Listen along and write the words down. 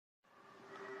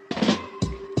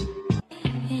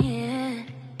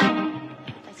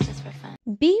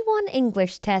B1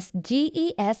 English Test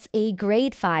GESE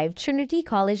Grade 5 Trinity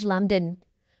College London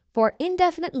for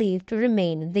indefinite leave to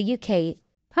remain in the UK,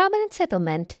 permanent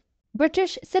settlement,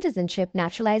 British citizenship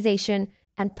naturalization,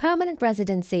 and permanent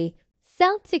residency,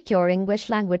 self-secure English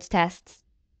language tests.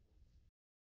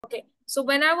 Okay, so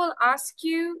when I will ask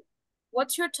you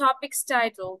what's your topic's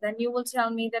title, then you will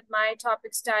tell me that my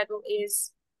topic's title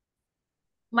is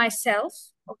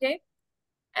myself, okay?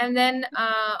 And then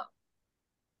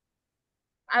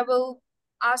I will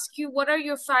ask you what are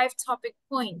your 5 topic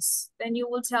points. Then you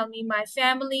will tell me my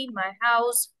family, my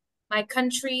house, my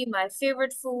country, my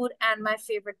favorite food, and my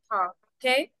favorite park,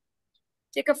 okay?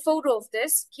 Take a photo of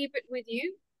this, keep it with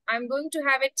you. I'm going to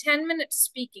have a 10-minute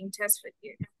speaking test with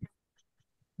you.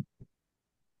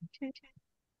 Okay.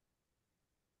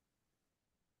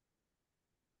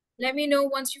 Let me know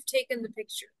once you've taken the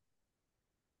picture.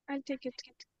 I'll take it.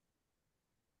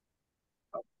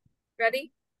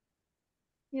 Ready?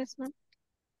 Yes, ma'am.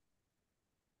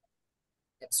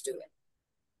 Let's do it.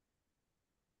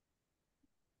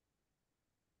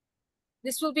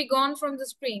 This will be gone from the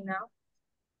screen now.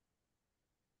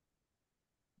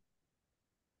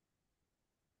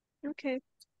 Okay.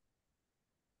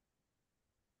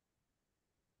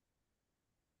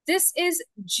 This is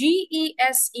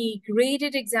GESE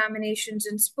Graded Examinations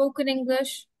in Spoken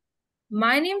English.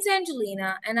 My name's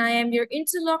Angelina, and I am your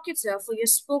interlocutor for your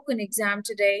spoken exam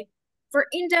today for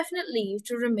indefinite leave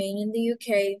to remain in the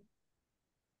UK.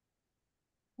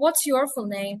 What's your full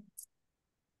name?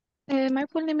 My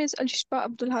full name is Alishba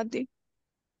Abdul Hadi.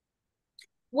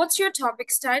 What's your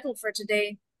topic's title for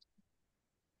today?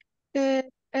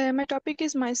 My topic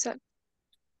is myself.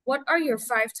 What are your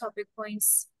 5 topic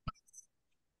points?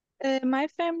 My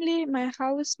family, my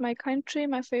house, my country,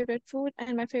 my favorite food,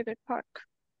 and my favorite park.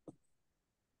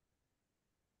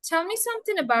 Tell me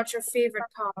something about your favorite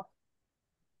park.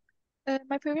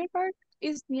 My favorite park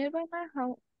is nearby my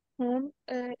home.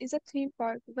 Is a theme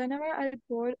park. Whenever I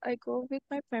bored, I go with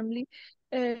my family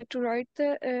to ride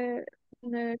the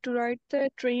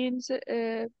trains,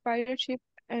 pirate ship,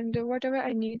 and whatever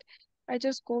I need. I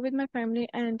just go with my family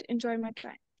and enjoy my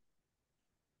time.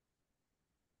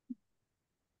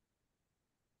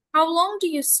 How long do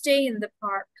you stay in the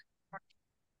park?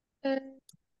 Uh,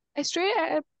 I stay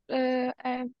at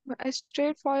I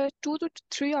stayed for 2 to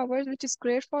 3 hours, which is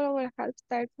great for our health.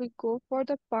 That we go for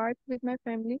the park with my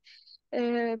family,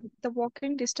 the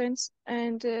walking distance,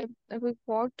 and we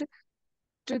walked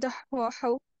to the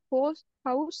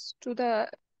house to the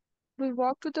we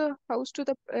walk to the house to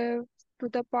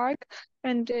the park,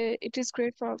 and it is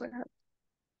great for our health.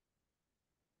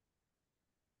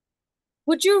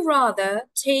 Would you rather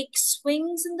take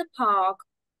swings in the park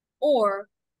or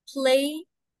play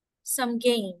some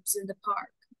games in the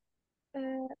park?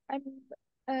 I'm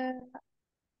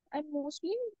I'm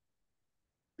mostly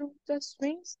to the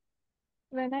swings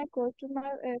when I go to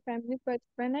my family, but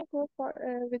when I go for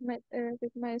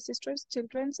with my sister's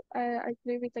children's, I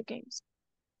play with the games.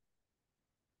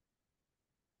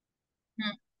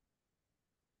 Hmm.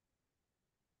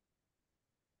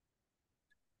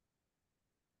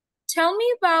 Tell me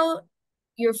about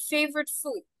your favorite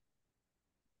food.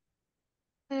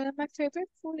 My favorite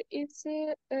food is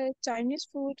Chinese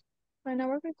food.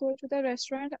 Whenever we go to the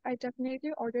restaurant, I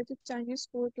definitely order the Chinese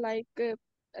food like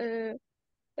uh,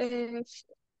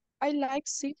 I like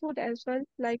seafood as well,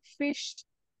 like fish.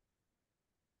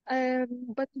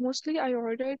 But mostly I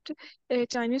ordered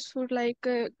Chinese food like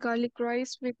garlic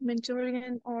rice with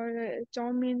Manchurian or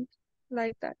chow mein,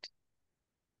 like that.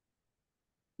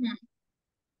 Hmm.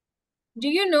 Do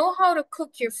you know how to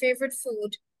cook your favorite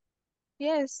food?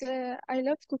 Yes, I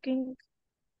love cooking.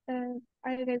 I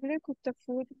regularly cook the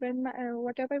food when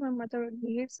whatever my mother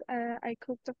needs, I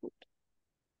cook the food.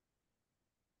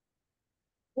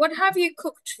 What have you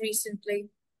cooked recently?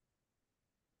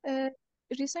 Uh,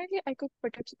 Recently I cooked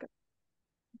butter chicken.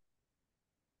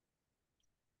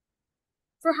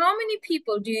 For how many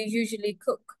people do you usually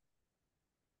cook?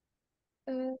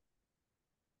 Uh,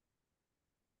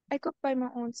 I cook by my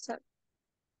own self.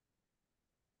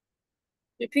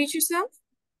 Repeat yourself?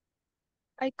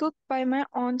 I cook by my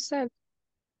own self.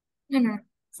 No.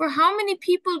 For how many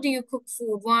people do you cook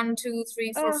food? 1, 2,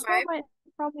 3, 4, 5?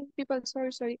 How many people?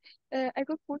 Sorry. I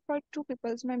cook food for 2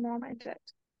 people, my mom and dad.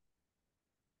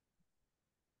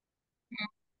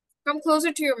 Come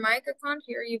closer to your mic. I can't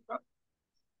hear you.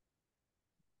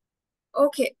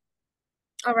 Okay.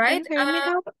 All Can right. you hear me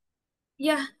now?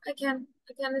 Yeah, I can.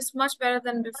 It's much better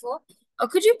than before.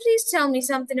 Could you please tell me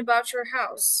something about your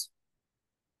house?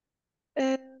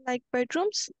 Like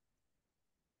bedrooms?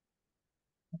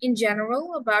 In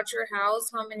general, about your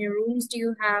house, how many rooms do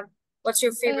you have? What's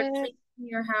your favorite Uh, place? in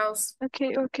your house?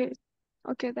 Okay.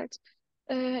 That's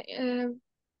uh, uh,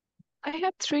 I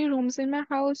have three rooms in my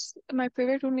house. My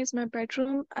favorite room is my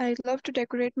bedroom. I love to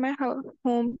decorate my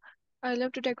home. I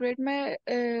love to decorate my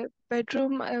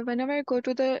bedroom. Whenever I go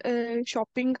to the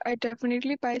shopping, I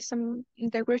definitely buy some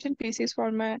decoration pieces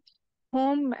for my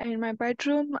home and my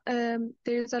bedroom. There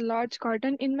is a large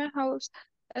garden in my house.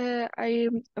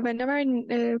 Whenever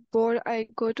I'm bored, I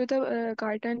go to the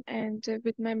garden and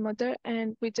with my mother,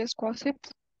 and we just gossip.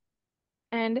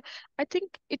 And I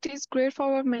think it is great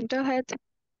for our mental health.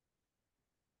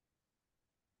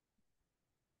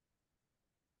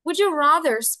 Would you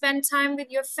rather spend time with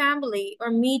your family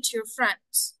or meet your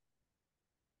friends?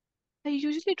 I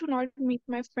usually do not meet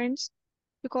my friends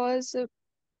because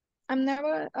I'm not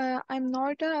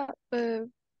a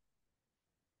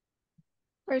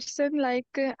person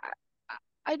like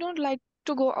I don't like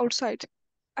to go outside.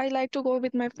 I like to go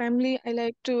with my family. I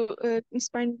like to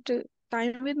spend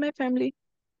time with my family.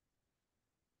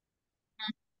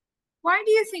 Why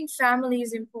do you think family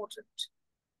is important?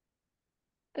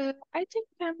 I think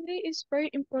family is very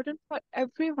important for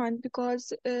everyone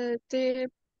because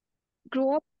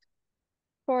grow up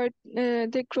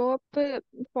they grow up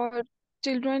for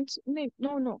children's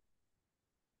no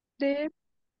they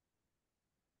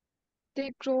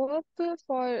they grow up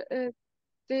for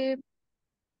they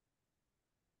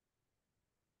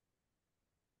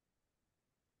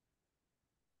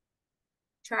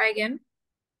Try again.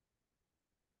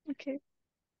 okay.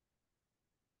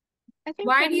 I think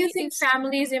Why do you family think is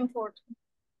family is important?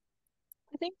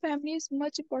 I think family is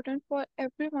much important for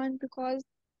everyone because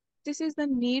this is the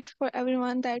need for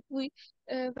everyone that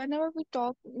whenever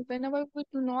we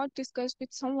do not discuss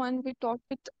with someone, we talk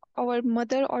with our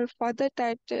mother or father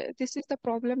that this is the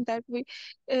problem that we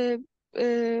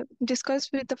uh,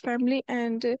 discuss with the family,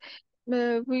 and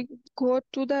we go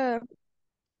to the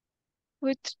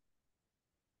with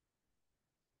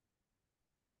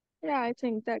yeah, I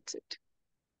think that's it.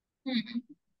 Hmm.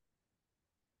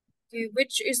 Okay,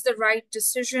 which is the right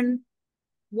decision?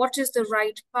 What is the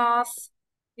right path?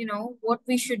 What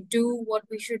we should do, what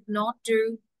we should not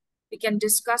do. We can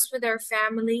discuss with our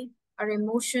family our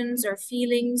emotions, our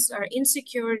feelings, our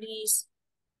insecurities,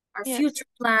 our Yes, future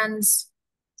plans,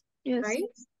 yes, right?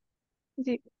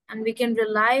 the, And we can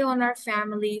rely on our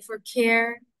family for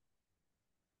care,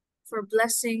 for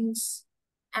blessings,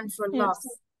 and for love, yes,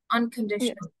 yes.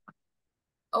 unconditional.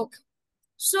 Okay.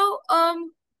 So,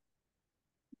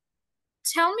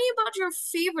 tell me about your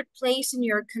favorite place in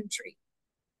your country.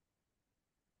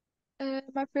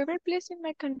 My favorite place in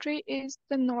my country is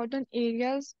the northern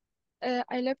areas.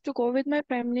 I love to go with my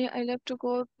family. I love to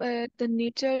go the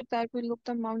nature that we look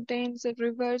the mountains, the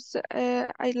rivers.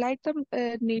 I like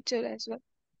the nature as well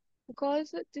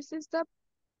because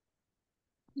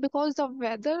the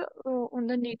weather on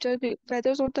the nature, the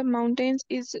weathers on the mountains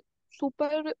is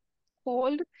super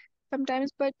cold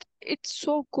sometimes, but it's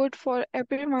so good for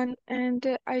everyone,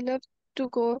 and I love to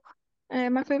go.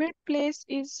 My favorite place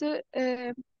is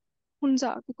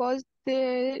Hunza because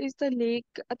there is the lake,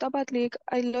 Atabat Lake.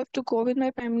 I love to go with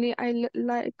my family.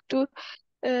 Like to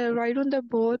ride on the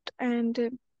boat, and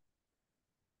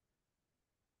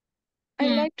I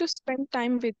Hmm. like to spend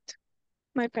time with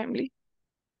my family.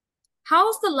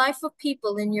 How's the life of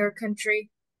people in your country?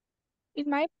 In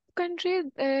my country,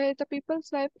 the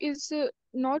people's life is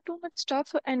not too much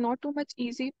tough and not too much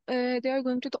easy. They are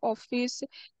going to the office,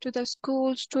 to the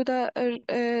schools, to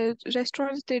the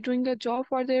restaurants. They're doing a job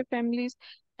for their families,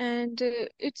 and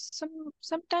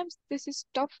sometimes this is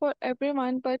tough for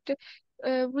everyone, but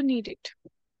we need it.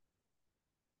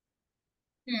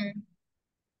 Hmm.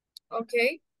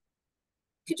 Okay.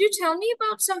 Could you tell me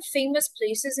about some famous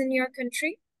places in your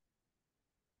country?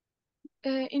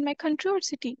 In my country or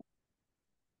city.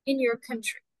 In your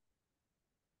country.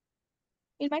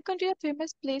 In my country, a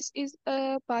famous place is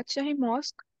Badshahi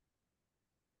Mosque.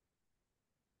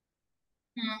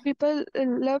 Hmm. People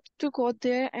love to go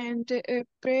there and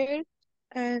pray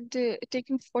and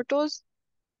taking photos.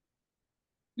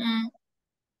 Hmm.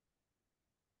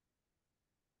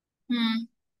 Hmm.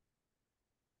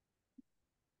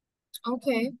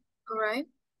 Okay. All right.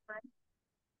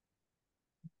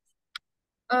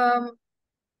 Um,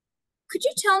 could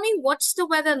you tell me what's the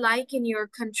weather like in your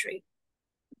country?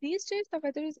 These days, the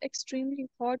weather is extremely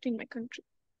hot in my country.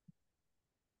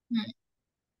 Hmm.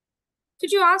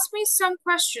 Could you ask me some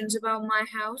questions about my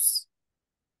house?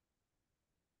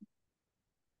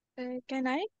 Can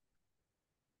I?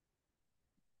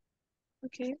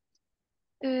 Okay.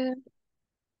 Uh,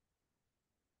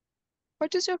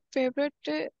 what is your favorite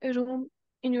room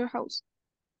in your house?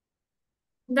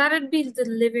 That'd be the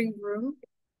living room.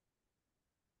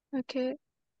 Okay.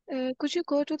 Could you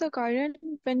go to the garden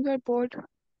when you are bored?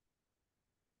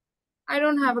 I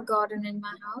don't have a garden in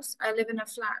my house. I live in a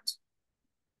flat.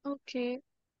 Okay.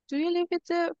 Do you live with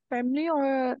a family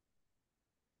or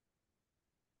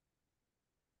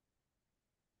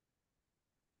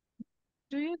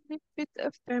do you live with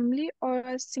a family or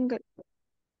a single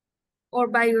Or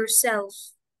by yourself.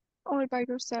 or by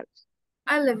yourself?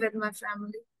 I live with my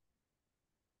family.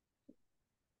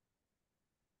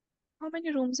 How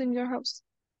many rooms in your house?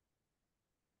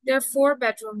 There are 4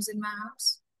 bedrooms in my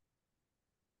house.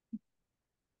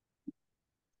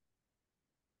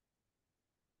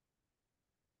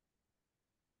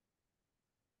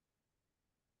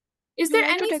 Is You there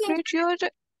like to anything? decorate your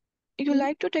you Hmm?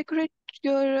 like to decorate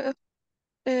your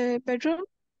bedroom?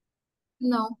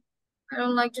 No, I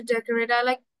don't like to decorate. I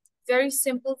like very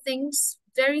simple things,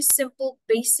 very simple,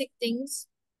 basic things.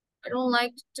 I don't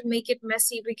like to make it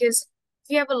messy because if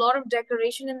you have a lot of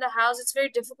decoration in the house, it's very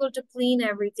difficult to clean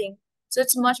everything. So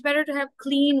it's much better to have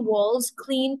clean walls,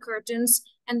 clean curtains,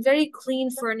 and very clean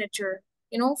furniture.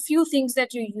 Few things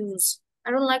that you use.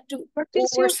 I don't like to What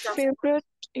is your overstuff. favorite,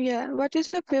 yeah, what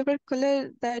is your favorite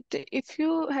color that if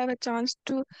you have a chance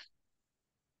to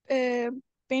uh,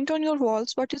 paint on your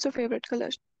walls, what is your favorite color?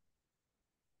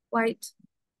 White.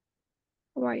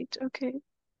 White, okay.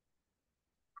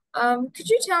 Could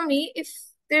you tell me if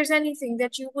there's anything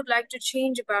that you would like to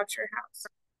change about your house?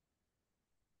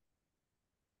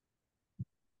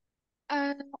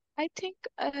 Uh, I think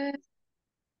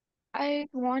I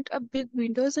want a big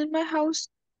windows in my house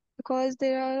because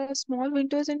there are small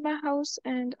windows in my house,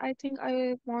 and I think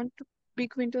I want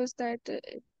big windows that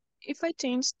if I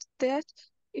change that,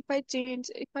 if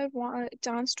I want a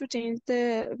chance to change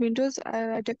the windows,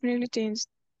 I definitely change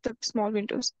the small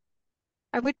windows.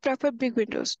 I would prefer big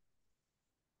windows.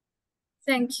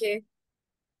 Thank you.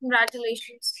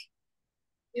 Congratulations.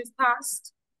 You've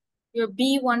passed your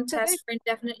B1 Sorry, test for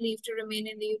indefinite leave to remain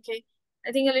in the UK.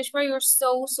 I think, Alishma, you're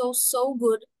so, so, so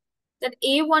good that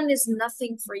A1 is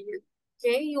nothing for you.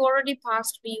 Okay, you already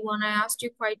passed B1. I asked you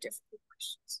quite difficult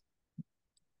questions.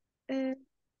 uh,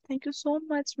 thank you so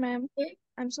much, ma'am. Okay,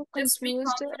 I'm so just be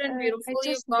confused. confident, I beautiful.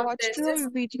 You've just got watched this. your This,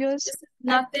 videos this is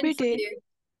nothing every for day. you.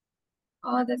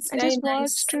 Oh, that's I very just nice.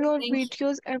 watched your Thank you.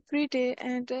 videos every day,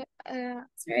 and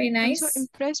It's very I'm so nice.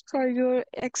 impressed by your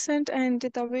accent and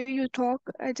the way you talk.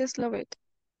 I just love it.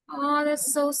 Oh,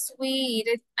 that's so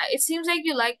sweet. It seems like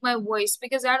you like my voice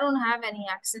because I don't have any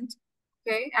accent.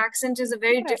 Okay, accent is a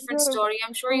very Yeah, different your story.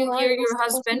 I'm sure you'll hear voice, your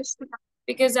husband obviously.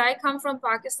 because I come from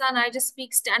Pakistan. I just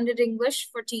speak standard English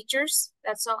for teachers.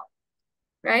 That's all,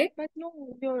 right? But no,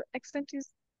 your accent is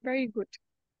very good.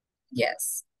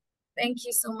 Yes. Thank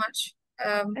you so much.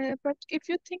 But if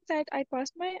you think that I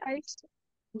passed my eyes,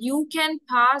 You can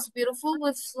pass beautiful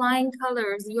with flying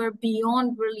colors. You are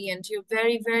beyond brilliant. You're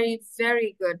very, very,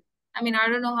 very good. I mean, I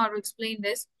don't know how to explain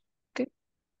this. okay,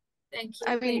 Thank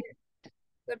I you. will. Later.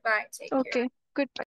 Goodbye. Take care. Okay, goodbye.